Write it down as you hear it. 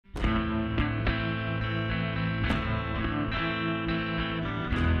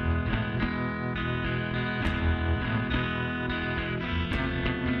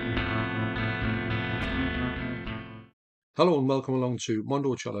Hello and welcome along to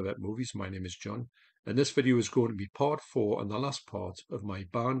Mondo Chelloveck Movies. My name is John, and this video is going to be part 4 and the last part of my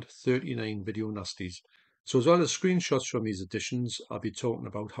Banned 39 Video Nasties. So as well as screenshots from these editions, I'll be talking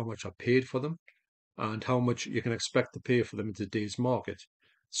about how much I paid for them and how much you can expect to pay for them in today's market.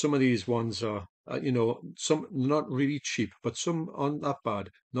 Some of these ones are, some not really cheap, but some aren't that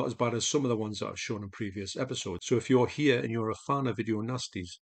bad, not as bad as some of the ones that I've shown in previous episodes. So if you're here and you're a fan of Video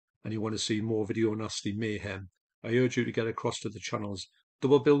Nasties and you want to see more Video Nasty mayhem, I urge you to get across to the channels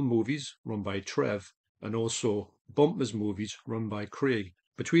Double Bill Movies, run by Trev, and also Bumpers Movies, run by Craig.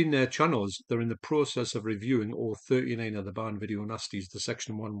 Between their channels, they're in the process of reviewing all 39 of the Banned Video Nasties, the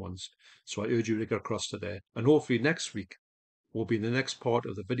Section 1 ones. So I urge you to get across to there. And hopefully next week will be the next part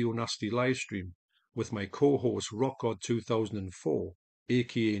of the Video Nasty live stream with my co-host Rockgod 2004,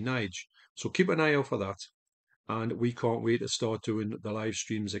 aka Nige. So keep an eye out for that. And we can't wait to start doing the live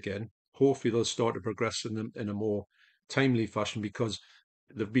streams again. Hopefully they'll start to progress in them in a more timely fashion because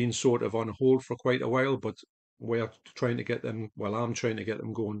they've been sort of on hold for quite a while, but we're trying to get them, well, I'm trying to get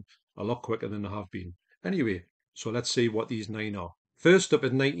them going a lot quicker than they have been. Anyway, so let's see what these 9 are. First up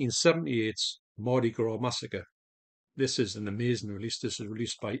in 1978's Mardi Gras Massacre. This is an amazing release. This is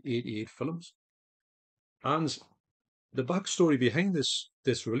released by 88 Films. And the backstory behind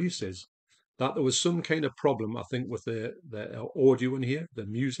this release is that there was some kind of problem, I think, with the audio in here, the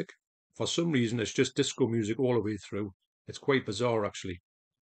music. For some reason, it's just disco music all the way through. It's quite bizarre, actually.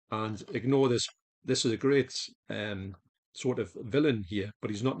 And ignore this. This is a great sort of villain here,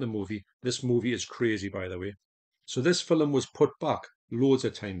 but he's not in the movie. This movie is crazy, by the way. So this film was put back loads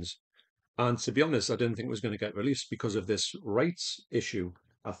of times. And to be honest, I didn't think it was going to get released because of this rights issue.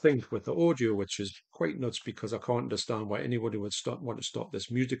 I think with the audio, which is quite nuts because I can't understand why anybody would want to stop this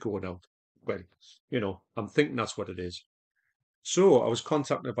music going out. Well, I'm thinking that's what it is. So I was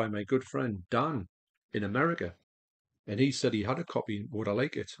contacted by my good friend Dan in America, and he said he had a copy. Would I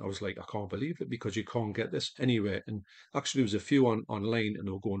like it? I was like, I can't believe it because you can't get this anywhere. And actually, there was a few online, and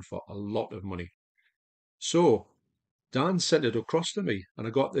they were going for a lot of money. So Dan sent it across to me, and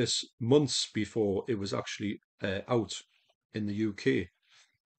I got this months before it was actually out in the UK.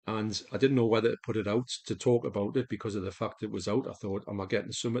 And I didn't know whether to put it out to talk about it because of the fact it was out. I thought, am I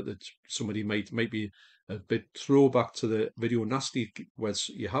getting something that somebody might be a bit throwback to the Video Nasty, where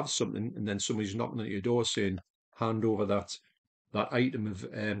you have something and then somebody's knocking at your door saying, hand over that item of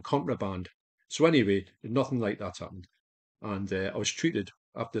contraband. So anyway, nothing like that happened. And I was treated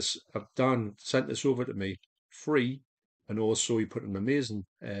after Dan sent this over to me free, and also he put an amazing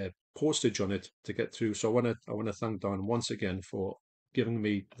postage on it to get through. So I want to thank Dan once again for giving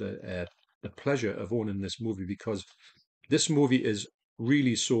me the pleasure of owning this movie because this movie is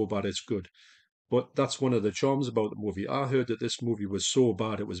really so bad it's good. But that's one of the charms about the movie. I heard that this movie was so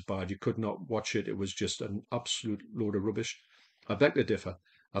bad it was bad. You could not watch it. It was just an absolute load of rubbish. I beg to differ.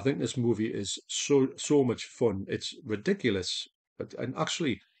 I think this movie is so much fun. It's ridiculous. And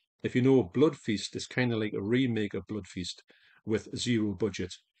actually, if you know Blood Feast, it's kind of like a remake of Blood Feast with zero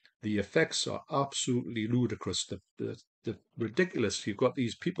budget. The effects are absolutely ludicrous. The ridiculous. You've got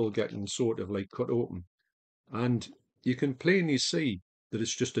these people getting sort of like cut open, and you can plainly see that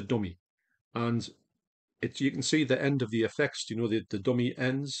it's just a dummy. And you can see the end of the effects. You know, the dummy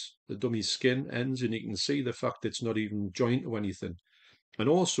ends, the dummy skin ends, and you can see the fact it's not even joined to anything. And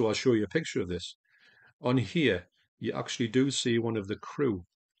also, I'll show you a picture of this. On here, you actually do see one of the crew,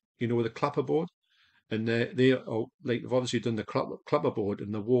 with a clapperboard. And they are like they've obviously done the clapperboard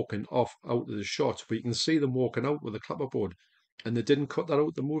and they're walking off out of the shot, but you can see them walking out with a clapperboard. And they didn't cut that out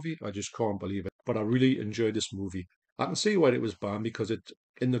of the movie. I just can't believe it. But I really enjoyed this movie. I can see why it was banned because it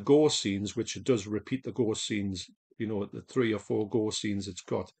in the gore scenes, which it does repeat the gore scenes, the 3 or 4 gore scenes it's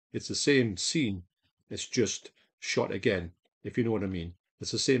got. It's the same scene. It's just shot again, if you know what I mean.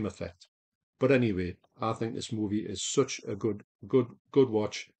 It's the same effect. But anyway, I think this movie is such a good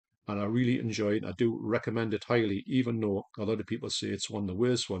watch, and I really enjoy it. I do recommend it highly, even though a lot of people say it's one of the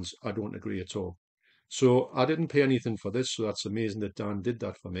worst ones. I don't agree at all. So I didn't pay anything for this, so that's amazing that Dan did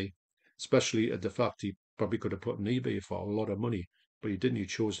that for me, especially at the fact he probably could have put on eBay for a lot of money, but he didn't. He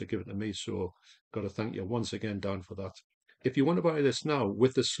chose to give it to me, so got to thank you once again, Dan, for that. If you want to buy this now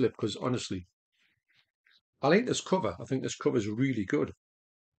with the slip, because honestly, I like this cover. I think this cover is really good.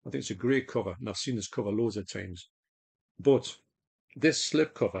 I think it's a great cover, and I've seen this cover loads of times. But this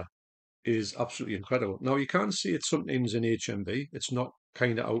slip cover is absolutely incredible. Now, you can't see it sometimes in HMV. It's not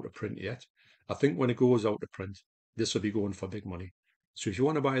kind of out of print yet. I think when it goes out of print, this will be going for big money. So if you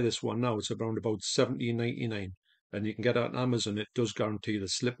want to buy this one now, it's around about $17.99, and you can get it on Amazon. It does guarantee the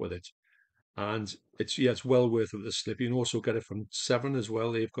slip with it. And it's well worth it, the slip. You can also get it from Seven as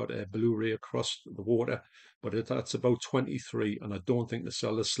well. They've got a Blu-ray across the water, but that's about 23, and I don't think they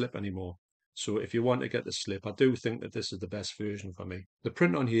sell the slip anymore. So if you want to get the slip, I do think that this is the best version for me. The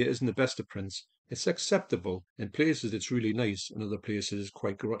print on here isn't the best of prints. It's acceptable. In places it's really nice, in other places it's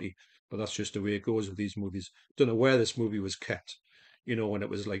quite grotty. But that's just the way it goes with these movies. Don't know where this movie was kept, when it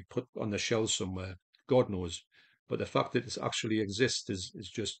was like put on the shelves somewhere. God knows. But the fact that it actually exists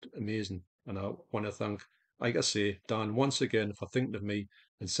is just amazing. And I want to thank, like I say, Dan once again for thinking of me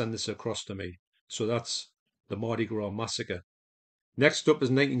and send this across to me. So that's the Mardi Gras Massacre. Next up is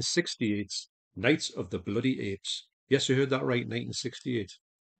 1968's Night of the Bloody Apes. Yes, you heard that right, 1968.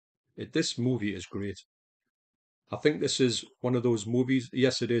 This movie is great. I think this is one of those movies.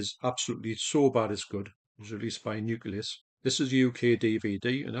 Yes, it is absolutely so bad it's good. It was released by Nucleus. This is UK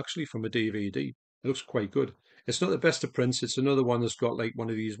DVD, and actually from a DVD, it looks quite good. It's not the best of prints. It's another one that's got like one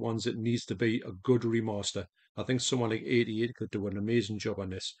of these ones that needs to be a good remaster. I think someone like 88 could do an amazing job on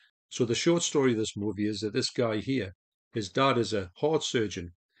this. So the short story of this movie is that this guy here, his dad is a heart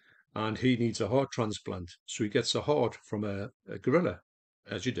surgeon, and he needs a heart transplant. So he gets a heart from a gorilla,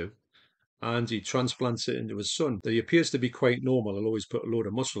 as you do, and he transplants it into his son. He appears to be quite normal, he'll always put a load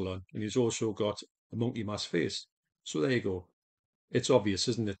of muscle on, and he's also got a monkey mask face. So there you go. It's obvious,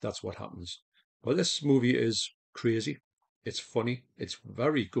 isn't it? That's what happens. Well, this movie is crazy. It's funny. It's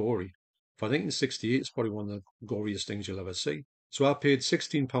very gory. For 1968, it's probably one of the goriest things you'll ever see. So I paid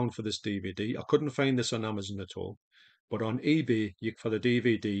 £16 for this DVD. I couldn't find this on Amazon at all. But on eBay, for the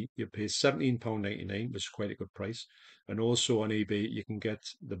DVD, you pay £17.99, which is quite a good price. And also on eBay, you can get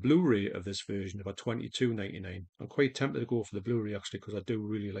the Blu-ray of this version for £22.99. I'm quite tempted to go for the Blu-ray actually, because I do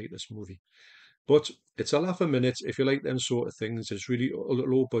really like this movie. But it's a laugh a minute if you like them sort of things. It's really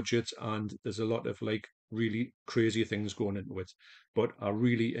low budget, and there's a lot of like really crazy things going into it. But I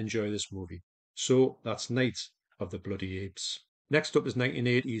really enjoy this movie. So that's Night of the Bloody Apes. Next up is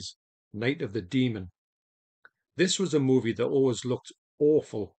 1980's Night of the Demon. This was a movie that always looked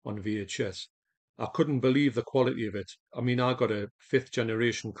awful on VHS. I couldn't believe the quality of it. I mean, I got a fifth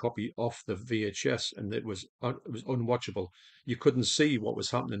generation copy off the VHS, and it was unwatchable. You couldn't see what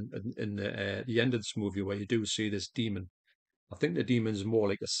was happening in the end of this movie, where you do see this demon. I think the demon's more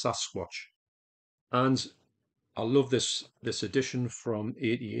like a Sasquatch, and I love this edition from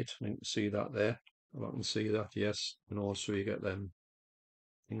 '88. I can see that there. I can see that, yes, and also you get them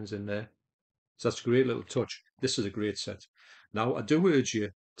things in there. So that's a great little touch. This is a great set. Now, I do urge you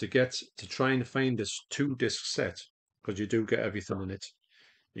to try and find this 2-disc set, because you do get everything in it.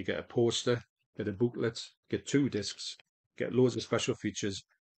 You get a poster, get a booklet, get 2 discs, get loads of special features.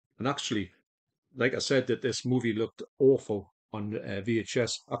 And actually, like I said, that this movie looked awful on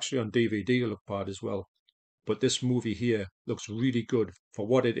VHS. Actually, on DVD, it looked bad as well. But this movie here looks really good for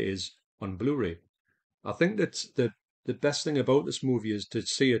what it is on Blu-ray. I think that the best thing about this movie is to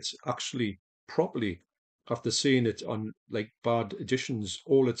see it actually properly after seeing it on like bad editions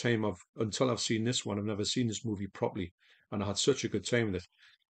all the time. Until I've seen this one, I've never seen this movie properly, and I had such a good time with it.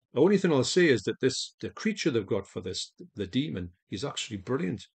 The only thing I'll say is that the creature they've got for this, the demon, is actually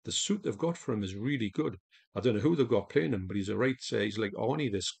brilliant. The suit they've got for him is really good. I don't know who they've got playing him, but he's he's like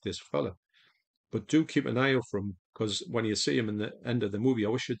Arnie, this fella. But do keep an eye out for him, because when you see him in the end of the movie, I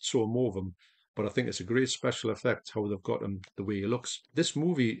wish you'd saw more of him. But I think it's a great special effect how they've got him the way he looks. This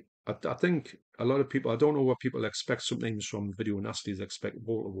movie, I think a lot of people, I don't know what people expect sometimes from Video Nasties, expect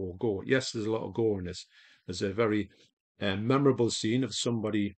wall to wall gore. Yes, there's a lot of gore in this. There's a very memorable scene of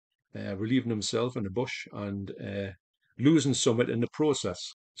somebody relieving himself in a bush and losing something in the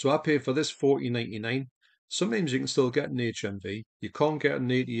process. So I paid for this $14.99. Sometimes you can still get an HMV. You can't get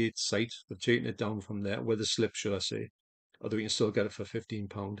an 88 site. They've taken it down from there, with a slip, should I say. Although you can still get it for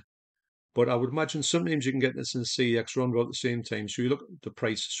 £15. But I would imagine sometimes you can get this in CX around about the same time. So you look at the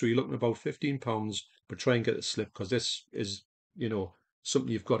price. So you're looking at about £15, but try and get the slip, because this is,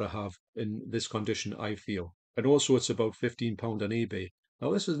 something you've got to have in this condition, I feel. And also it's about £15 on eBay.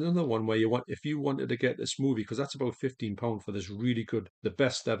 Now this is another one where if you wanted to get this movie, because that's about £15 for this really good, the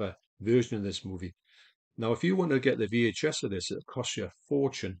best ever version of this movie. Now, if you want to get the VHS of this, it'll cost you a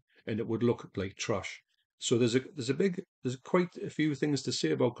fortune, and it would look like trash. So there's quite a few things to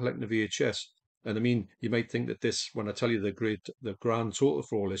say about collecting a VHS. And I mean, you might think that this, when I tell you the grand total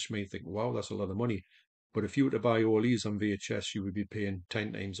for all this, you may think, wow, that's a lot of money. But if you were to buy all these on VHS, you would be paying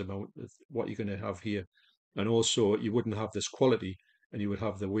 10 times the amount of what you're going to have here. And also, you wouldn't have this quality, and you would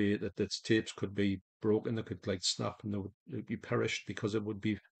have the way that the tapes could be broken, they could like snap, and they would be perished, because it would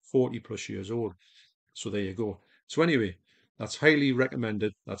be 40 plus years old. So there you go. So anyway, that's highly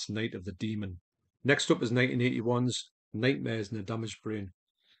recommended. That's Night of the Demon. Next up is 1981's Nightmares in a Damaged Brain.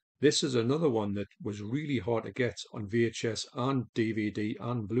 This is another one that was really hard to get on VHS and DVD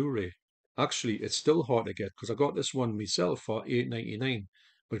and Blu-ray. Actually, it's still hard to get because I got this one myself for $8.99.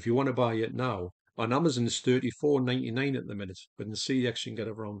 But if you want to buy it now, on Amazon it's $34.99 at the minute, but in CX you can get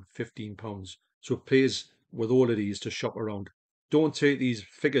it around £15. So it pays with all of these to shop around. Don't take these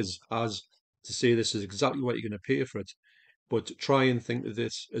figures as to say this is exactly what you're going to pay for it, but try and think of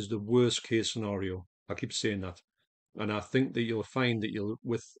this as the worst case scenario. I keep saying that. And I think that you'll find that you'll,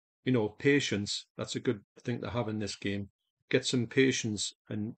 with, patience, that's a good thing to have in this game. Get some patience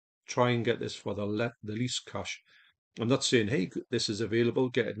and try and get this for the least cash. I'm not saying, hey, this is available,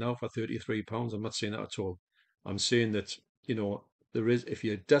 get it now for £33. I'm not saying that at all. I'm saying that, there is, if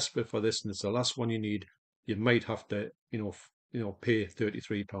you're desperate for this and it's the last one you need, you might have to, pay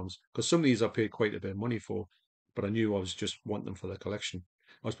 £33. Because some of these I paid quite a bit of money for, but I knew I was just wanting them for the collection.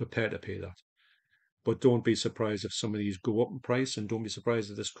 I was prepared to pay that. But don't be surprised if some of these go up in price, and don't be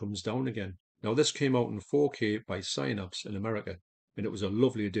surprised if this comes down again. Now, this came out in 4K by Synapse in America, and it was a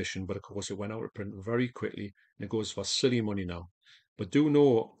lovely edition, but of course it went out of print very quickly, and it goes for silly money now. But do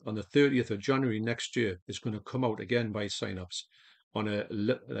know on the 30th of January next year, it's going to come out again by Synapse on a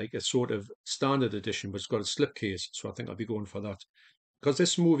sort of standard edition, but it's got a slipcase, so I think I'll be going for that. Because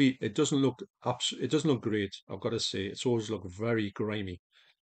this movie, it doesn't look great, I've got to say. It's always looked very grimy,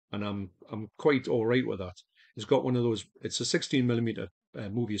 and I'm quite all right with that. It's got one of those. It's a 16mm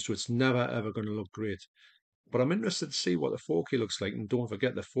movie, so it's never ever going to look great. But I'm interested to see what the 4K looks like, and don't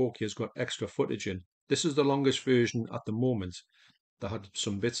forget the 4K has got extra footage in. This is the longest version at the moment. They had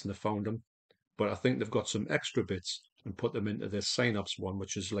some bits and they found them, but I think they've got some extra bits and put them into this Synapse one,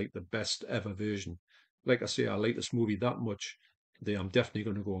 which is like the best ever version. Like I say, I like this movie that much that I'm definitely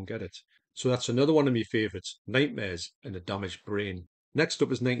going to go and get it. So that's another one of my favourites, Nightmares and a Damaged Brain. Next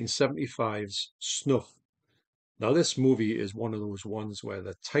up is 1975's Snuff. Now, this movie is one of those ones where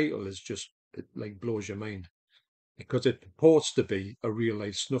the title is just, it like blows your mind because it purports to be a real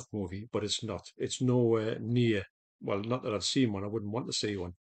life snuff movie, but it's not. It's nowhere near, well, not that I've seen one, I wouldn't want to see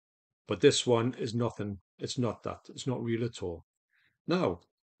one, but this one is nothing. It's not that. It's not real at all. Now,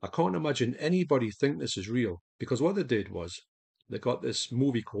 I can't imagine anybody think this is real because what they did was they got this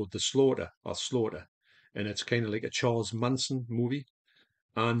movie called The Slaughter or Slaughter, and it's kind of like a Charles Manson movie.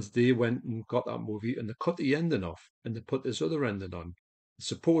 And they went and got that movie and they cut the ending off and they put this other ending on. It's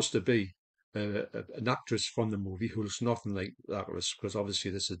supposed to be an actress from the movie who looks nothing like that actress because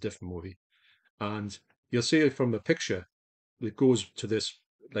obviously this is a different movie. And you'll see it from a picture that goes to this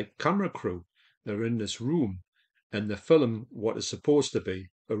like camera crew. They're in this room and they film what is supposed to be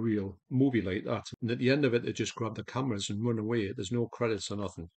a real movie like that. And at the end of it, they just grab the cameras and run away. There's no credits or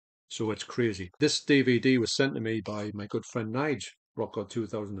nothing. So it's crazy. This DVD was sent to me by my good friend Nige, Rock God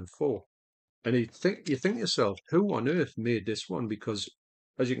 2004. And you think to yourself, who on earth made this one? Because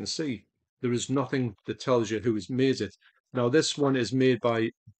as you can see, there is nothing that tells you who has made it. Now, this one is made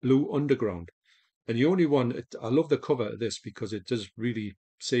by Blue Underground. And the only one, I love the cover of this because it does really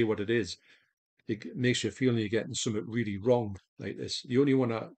say what it is. It makes you feel you're getting something really wrong like this. The only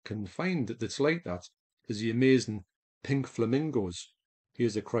one I can find that's like that is the amazing Pink Flamingos.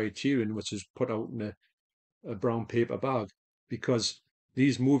 Here's the Criterion, which is put out in a brown paper bag, because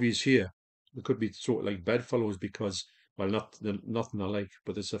these movies here, they could be sort of like bedfellows because, well, nothing alike,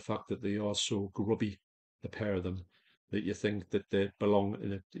 but it's the fact that they are so grubby, the pair of them, that you think that they belong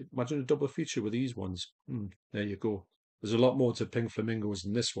in a. Imagine a double feature with these ones. There you go. There's a lot more to Pink Flamingos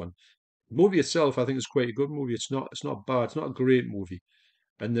than this one. The movie itself, I think, is quite a good movie. It's not bad. It's not a great movie,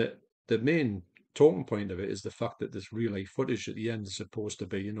 and the main talking point of it is the fact that this real life footage at the end is supposed to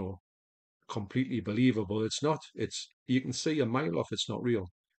be, completely believable. It's not. It's you can see a mile off it's not real.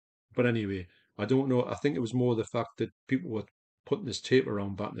 But anyway, I don't know. I think it was more the fact that people were putting this tape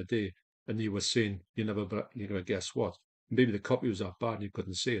around back in the day, and they were saying you never guess what. Maybe the copy was that bad and you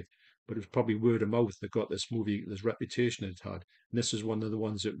couldn't see it, but it was probably word of mouth that got this movie this reputation it had. And this is one of the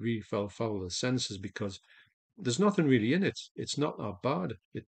ones that really fell foul of the senses because there's nothing really in it. It's not that bad.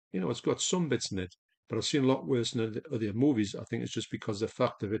 It's got some bits in it, but I've seen a lot worse in other movies. I think it's just because the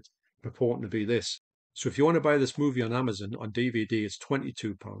fact of it purporting to be this. So if you want to buy this movie on Amazon on DVD, it's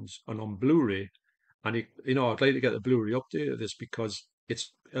 £22, and on Blu-ray, and I'd like to get the Blu-ray update of this because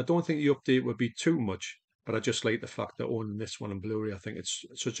I don't think the update would be too much, but I just like the fact that owning this one on Blu-ray, I think it's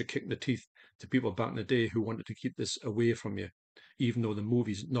such a kick in the teeth to people back in the day who wanted to keep this away from you, even though the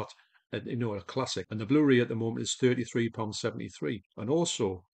movie's not a classic. And the Blu-ray at the moment is £33.73. And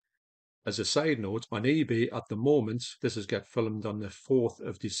also, as a side note, on eBay at the moment, this is get filmed on the 4th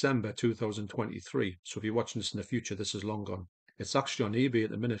of December 2023. So if you're watching this in the future, this is long gone. It's actually on eBay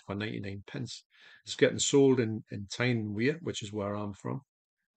at the minute for 99 pence. It's getting sold in Tyne Weir, which is where I'm from.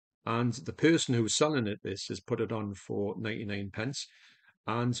 And the person who's selling it this has put it on for 99 pence,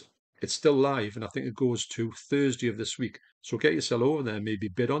 and it's still live, and I think it goes to Thursday of this week. So get yourself over there, maybe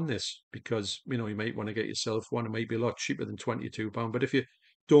bid on this, because you might want to get yourself one. It might be a lot cheaper than £22, but if you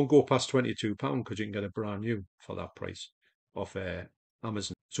don't go past £22, because you can get a brand new for that price off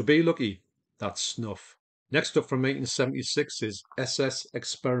Amazon. So be lucky. That's Snuff. Next up from 1976 is SS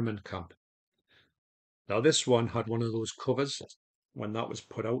Experiment Camp. Now this one had one of those covers. When that was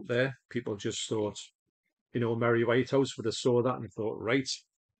put out there, people just thought, Mary Whitehouse would have saw that and thought, right,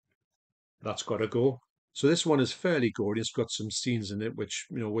 that's got to go. So this one is fairly gory. It's got some scenes in it which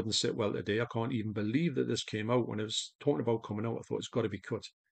wouldn't sit well today. I can't even believe that this came out. When I was talking about coming out, I thought it's got to be cut,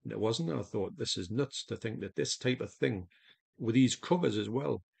 and it wasn't. And I thought this is nuts to think that this type of thing, with these covers as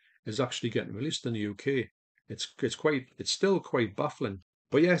well, is actually getting released in the UK. It's still quite baffling.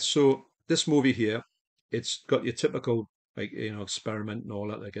 But yeah, so this movie here, it's got your typical experiment and all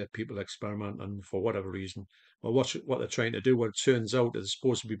that. They get people experimenting for whatever reason. Well, what they're trying to do, what it turns out, is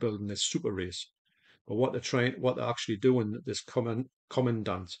supposed to be building this super race. But what they're actually doing, this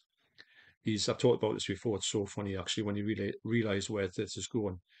commandant, I've talked about this before. It's so funny actually when you really realize where this is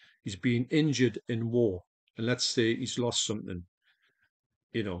going. He's been injured in war, and let's say he's lost something,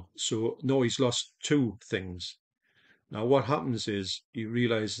 So no, he's lost two things. Now what happens is he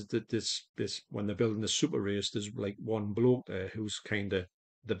realizes that this when they're building the super race, there's like one bloke there who's kind of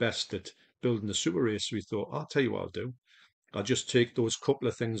the best at building the super race. So he thought, I'll tell you what I'll do. I'll just take those couple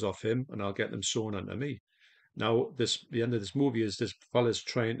of things off him and I'll get them sewn onto me. Now, the end of this movie is this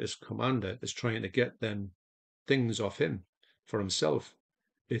commander is trying to get them things off him for himself.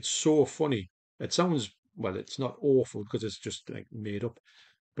 It's so funny. It sounds, well, it's not awful because it's just like made up,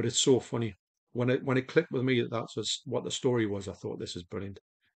 but it's so funny. When it clicked with me that that's what the story was, I thought this is brilliant.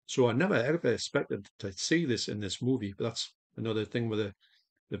 So I never ever expected to see this in this movie, but that's another thing with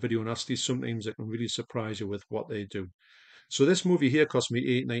the video nasties. Sometimes it can really surprise you with what they do. So this movie here cost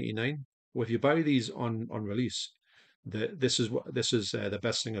me £8.99. Well, if you buy these on release, this is the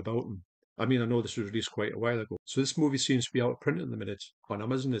best thing about them. I mean, I know this was released quite a while ago. So this movie seems to be out of print at the minute. On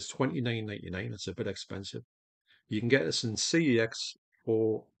Amazon, it's £29.99. It's a bit expensive. You can get this in CEX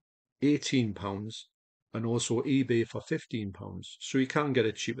for £18 and also eBay for £15. So you can get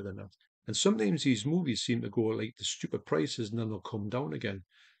it cheaper than that. And sometimes these movies seem to go like the stupid prices and then they'll come down again.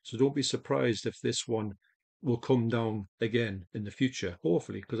 So don't be surprised if this one will come down again in the future,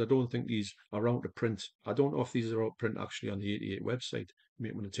 hopefully, because I don't think these are out of print. I don't know if these are out of print actually on the 88 website. You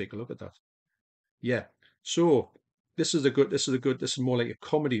might want to take a look at that. Yeah. So this is more like a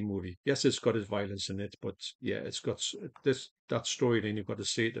comedy movie. Yes, it's got its violence in it, but yeah, it's got that storyline. You've got to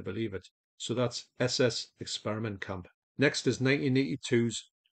see it to believe it. So that's SS Experiment Camp. Next is 1982's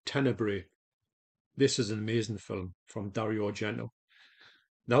Tenebrae. This is an amazing film from Dario Argento.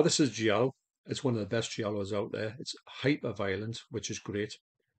 Now this is giallo. It's one of the best giallos out there. It's hyper violent, which is great.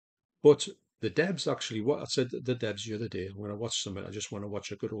 But the Debs actually, what I said to the Debs the other day, when I watch something, I just want to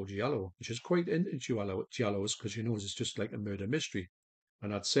watch a good old giallo, which is quite into giallos because it's just like a murder mystery.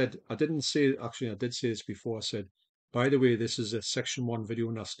 And I did say this before. I said, by the way, this is a Section 1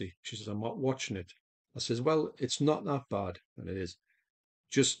 video nasty. She says, I'm not watching it. I says, well, it's not that bad. And it is.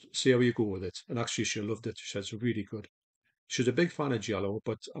 Just see how you go with it. And actually, she loved it. She said, it's really good. She's a big fan of giallo,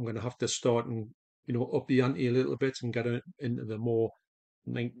 but I'm going to have to start and, up the ante a little bit and get into the more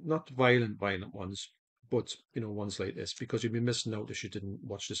not violent ones, but ones like this, because you'd be missing out if you didn't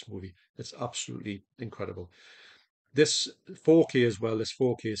watch this movie. It's absolutely incredible. This 4K as well, this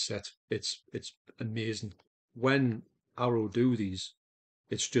 4K set, it's amazing. When Arrow do these,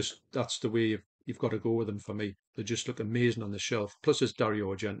 it's just that's the way you've got to go with them for me. They just look amazing on the shelf. Plus it's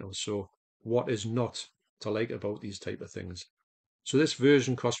Dario Argento, so what is not to like about these type of things? So this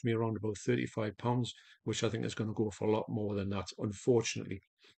version cost me around about £35, which I think is going to go for a lot more than that, unfortunately.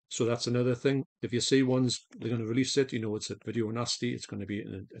 So that's another thing. If you see ones, they're going to release it, it's a video nasty, it's going to be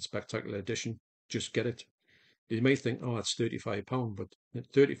in a spectacular edition, just get it. You may think, oh, it's £35, but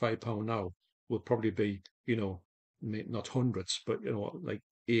 £35 now will probably be, not hundreds, but, like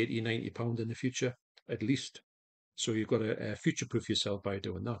 80, £90 in the future, at least. So you've got to future-proof yourself by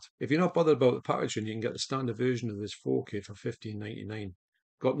doing that. If you're not bothered about the packaging, you can get the standard version of this 4K for £15.99.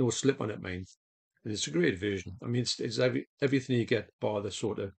 Got no slip on it, mind. And it's a great version. I mean, it's everything you get bar the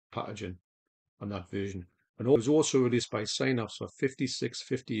sort of packaging on that version. And it was also released by Synapse for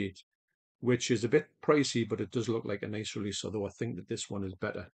 £56.58, which is a bit pricey, but it does look like a nice release, although I think that this one is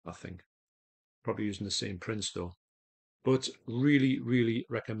better, I think. Probably using the same prints, though. But really, really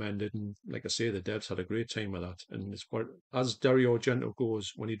recommended. And like I say, the devs had a great time with that. And it's as Dario Argento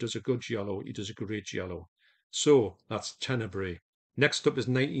goes, when he does a good giallo, he does a great giallo. So that's Tenebrae. Next up is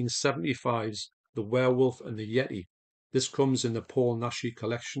 1975's The Werewolf and the Yeti. This comes in the Paul Naschy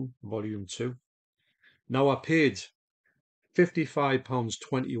collection, Volume 2. Now I paid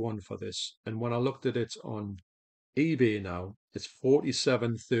 £55.21 for this, and when I looked at it on eBay now, it's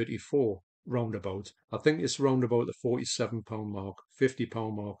 47.34 roundabout. I think it's roundabout the £47 mark,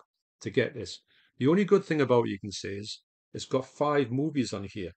 £50 mark to get this. The only good thing about it you can say is it's got 5 movies on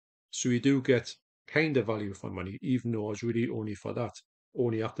here. So you do get kind of value for money, even though it's really only for that,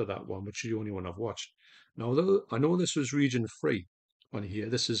 only after that one, which is the only one I've watched. Now, I know this was region free on here.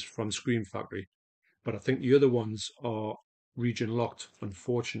 This is from Scream Factory, but I think the other ones are region locked,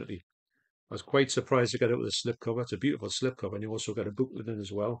 unfortunately. I was quite surprised to get it with a slipcover. It's a beautiful slipcover, and you also get a booklet in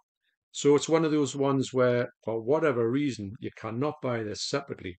as well. So it's one of those ones where, for whatever reason, you cannot buy this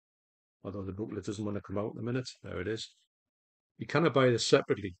separately. Although the booklet doesn't want to come out in a minute. There it is. You cannot buy this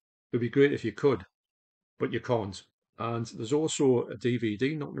separately. It would be great if you could, but you can't. And there's also a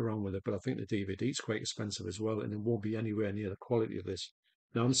DVD knocking around with it, but I think the DVD is quite expensive as well, and it won't be anywhere near the quality of this.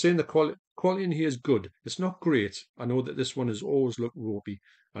 Now, I'm saying the quality in here is good. It's not great. I know that this one has always looked ropey,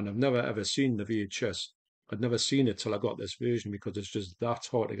 and I've never ever seen the VHS. I'd never seen it till I got this version because it's just that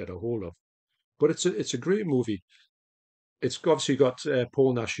hard to get a hold of. But it's a great movie. It's obviously got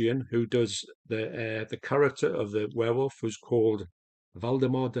Paul Naschy in, who does the character of the werewolf, who's called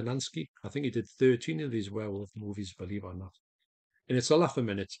Valdemar Donansky. I think he did 13 of these werewolf movies, believe it or not. And it's a laugh a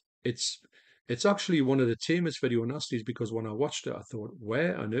minute. It's actually one of the tamest video nasties because when I watched it, I thought,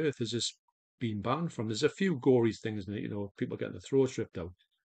 where on earth has this been banned from? There's a few gory things in it, people getting their throats ripped out,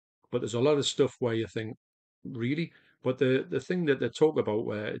 but there's a lot of stuff where you think, really? But the thing that they talk about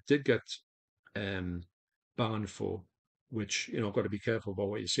where it did get um, banned for, which got to be careful about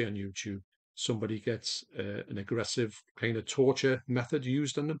what you say on YouTube. Somebody gets an aggressive kind of torture method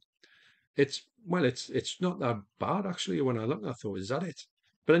used on them. It's not that bad actually. When I looked, I thought, is that it?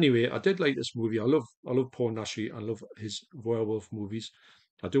 But anyway, I did like this movie. I love Paul Naschy. I love his werewolf movies.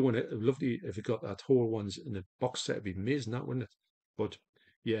 I do want it. Lovely if it got that whole ones in the box set. It'd be amazing, that wouldn't it? But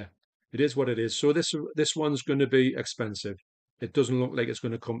yeah, it is what it is. So this one's going to be expensive. It doesn't look like it's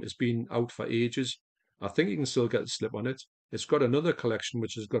going to come. It's been out for ages. I think you can still get a slip on it. It's got another collection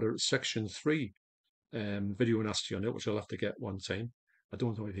which has got a section 3 video nasty on it, which I'll have to get one time. I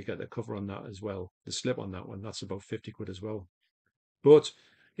don't know if you get the cover on that as well. The slip on that one, that's about 50 quid as well. But,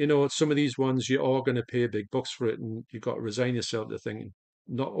 some of these ones, you are going to pay big bucks for it, and you've got to resign yourself to thinking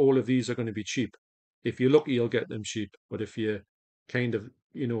not all of these are going to be cheap. If you're lucky, you'll get them cheap. But if you're kind of,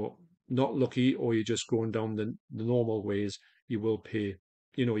 not lucky, or you're just going down the normal ways, you will pay,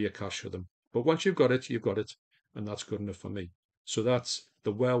 your cash for them. But once you've got it, you've got it. And that's good enough for me. So that's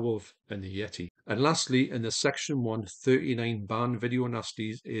The Werewolf and the Yeti. And lastly, in the Section 139 Banned Video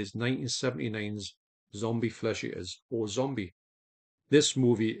Nasties is 1979's Zombie Flesh Eaters, or Zombie. This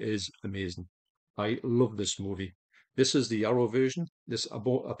movie is amazing. I love this movie. This is the Arrow version.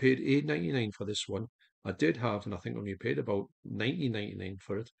 I paid $8.99 for this one. I did have, and I think only paid about $19.99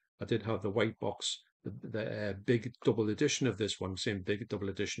 for it. I did have the white box, the big double edition of this one. Same big double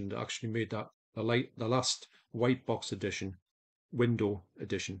edition. They actually made that the last white box edition, window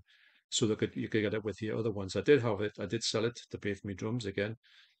edition, so you could get it with the other ones. I did have it. I did sell it to pay for my drums again.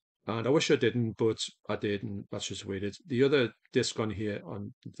 And I wish I didn't, but I did, and that's just the way it is. The other disc on here,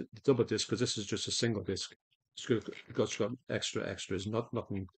 on the double disc, because this is just a single disc, it's got extras,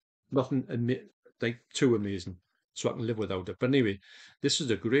 nothing like too amazing, so I can live without it. But anyway, this is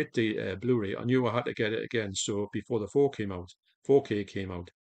a great Blu-ray. I knew I had to get it again, so before the 4K came out,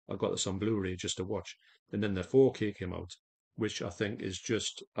 I got this on Blu-ray just to watch, and then the 4K came out, which I think is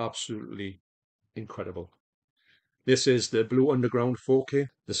just absolutely incredible. This is the Blue Underground 4K.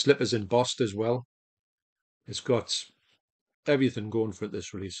 The slip is embossed as well. It's got everything going for it,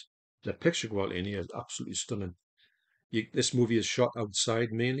 this release. The picture quality in here is absolutely stunning. This movie is shot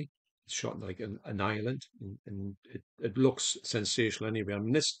outside mainly. It's shot like an island, and it looks sensational anyway. I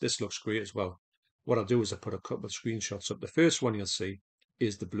mean, this looks great as well. What I'll do is I'll put a couple of screenshots up. The first one you'll see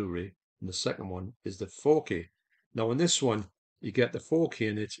is the Blu-ray, and the second one is the 4K. Now, in this one, you get the 4K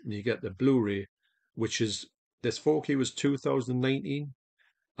in it, and you get the Blu-ray, which is this 4K was 2019,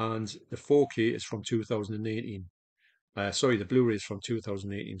 and the 4K is from 2018. Sorry, the Blu-ray is from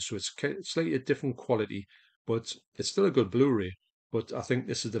 2018, so it's slightly a different quality, but it's still a good Blu-ray. But I think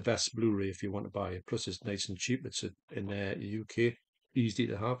this is the best Blu-ray if you want to buy it. Plus, it's nice and cheap. It's in the UK, easy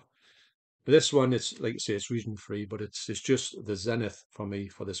to have. But this one, it's like I say, it's region free, but it's just the zenith for me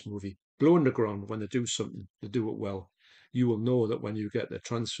for this movie. Blue Underground, when they do something, they do it well. You will know that when you get the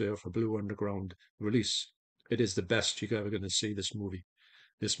transfer for Blue Underground release, it is the best you're ever going to see this movie.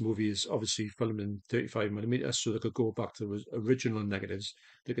 This movie is obviously filmed in 35mm, so they could go back to the original negatives.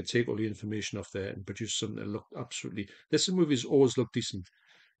 They could take all the information off there and produce something that looked absolutely. This movie's always looked decent,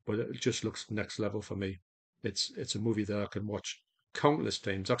 but it just looks next level for me. It's a movie that I can watch countless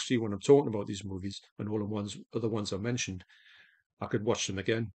times. Actually, when I'm talking about these movies and all the other ones I mentioned, I could watch them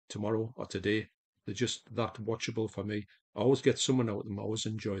again tomorrow or today. They're just that watchable for me. I always get someone out of them. I always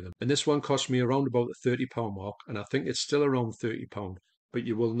enjoy them. And this one cost me around about the £30 mark, and I think it's still around £30. But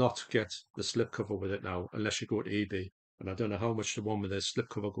you will not get the slipcover with it now unless you go to eBay. And I don't know how much the one with the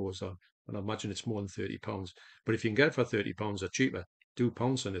slipcover goes on. And I imagine it's more than £30. But if you can get it for £30 or cheaper,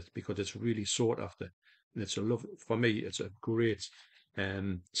 £2 on it because it's really sought after. And it's a love for me. It's a great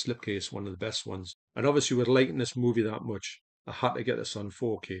slipcase, one of the best ones. And obviously, with liking this movie that much, I had to get this on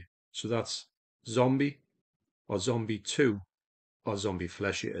 4K. So that's Zombie or Zombie 2 or Zombie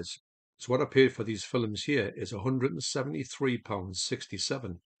Flesh it is. So what I paid for these films here is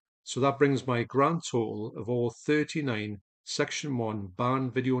 £173.67. So that brings my grand total of all 39 Section 1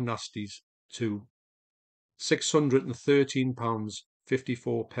 Banned Video Nasties to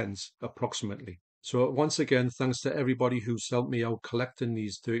 £613.54 approximately. So once again, thanks to everybody who's helped me out collecting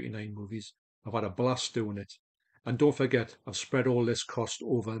these 39 movies. I've had a blast doing it. And don't forget, I've spread all this cost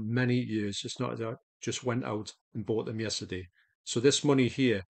over many years. It's not that I just went out and bought them yesterday. So this money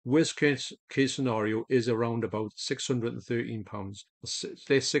here, worst case scenario, is around about £613, or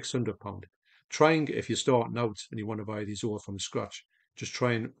say £600. Trying, if you're starting out and you want to buy these all from scratch, just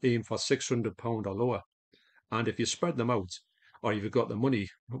try and aim for £600 or lower. And if you spread them out, or you've got the money,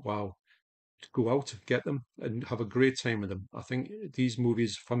 wow, go out, get them, and have a great time with them. I think these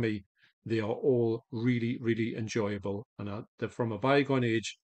movies, for me, they are all really, really enjoyable. And they're from a bygone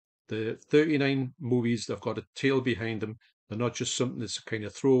age. The 39 movies, they've got a tale behind them. They're not just something that's a kind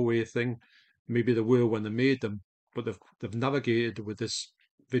of throwaway thing. Maybe they were when they made them, but they've navigated with this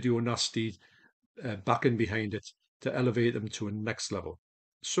video nasty backing behind it to elevate them to a next level.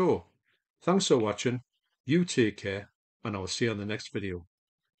 So, thanks for watching. You take care, and I'll see you on the next video.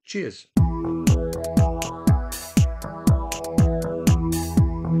 Cheers.